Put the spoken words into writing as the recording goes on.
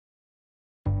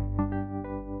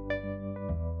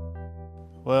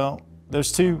Well,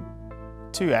 there's two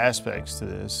aspects to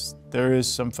this. There is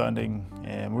some funding,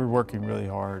 and we're working really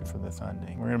hard for the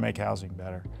funding. We're gonna make housing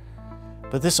better.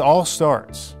 But this all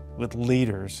starts with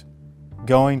leaders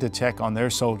going to check on their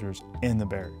soldiers in the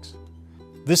barracks.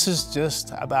 This is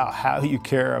just about how you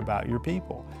care about your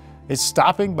people. It's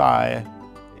stopping by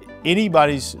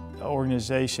anybody's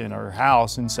organization or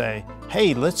house and say,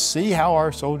 hey, let's see how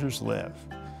our soldiers live.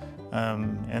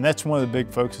 And that's one of the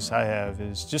big focuses I have,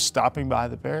 is just stopping by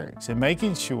the barracks and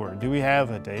making sure, do we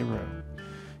have a day room?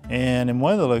 And in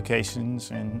one of the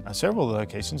locations, and several of the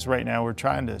locations right now, we're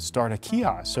trying to start a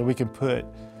kiosk so we can put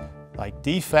like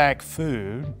DFAC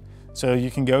food. So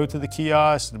you can go to the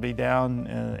kiosk to be down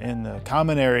in the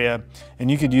common area,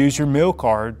 and you could use your meal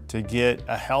card to get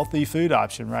a healthy food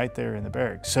option right there in the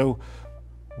barracks. So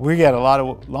we got a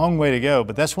long way to go,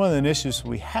 but that's one of the initiatives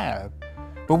we have.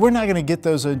 But we're not going to get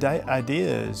those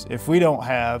ideas if we don't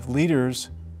have leaders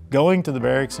going to the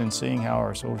barracks and seeing how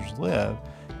our soldiers live.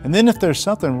 And then if there's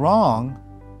something wrong,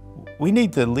 we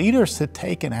need the leaders to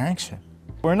take an action.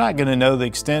 We're not going to know the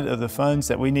extent of the funds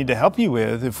that we need to help you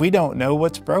with if we don't know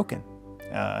what's broken.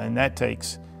 And that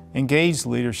takes engaged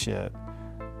leadership,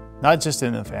 not just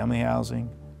in the family housing.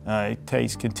 It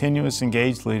takes continuous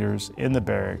engaged leaders in the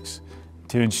barracks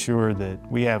to ensure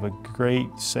that we have a great,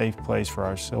 safe place for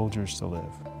our soldiers to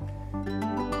live.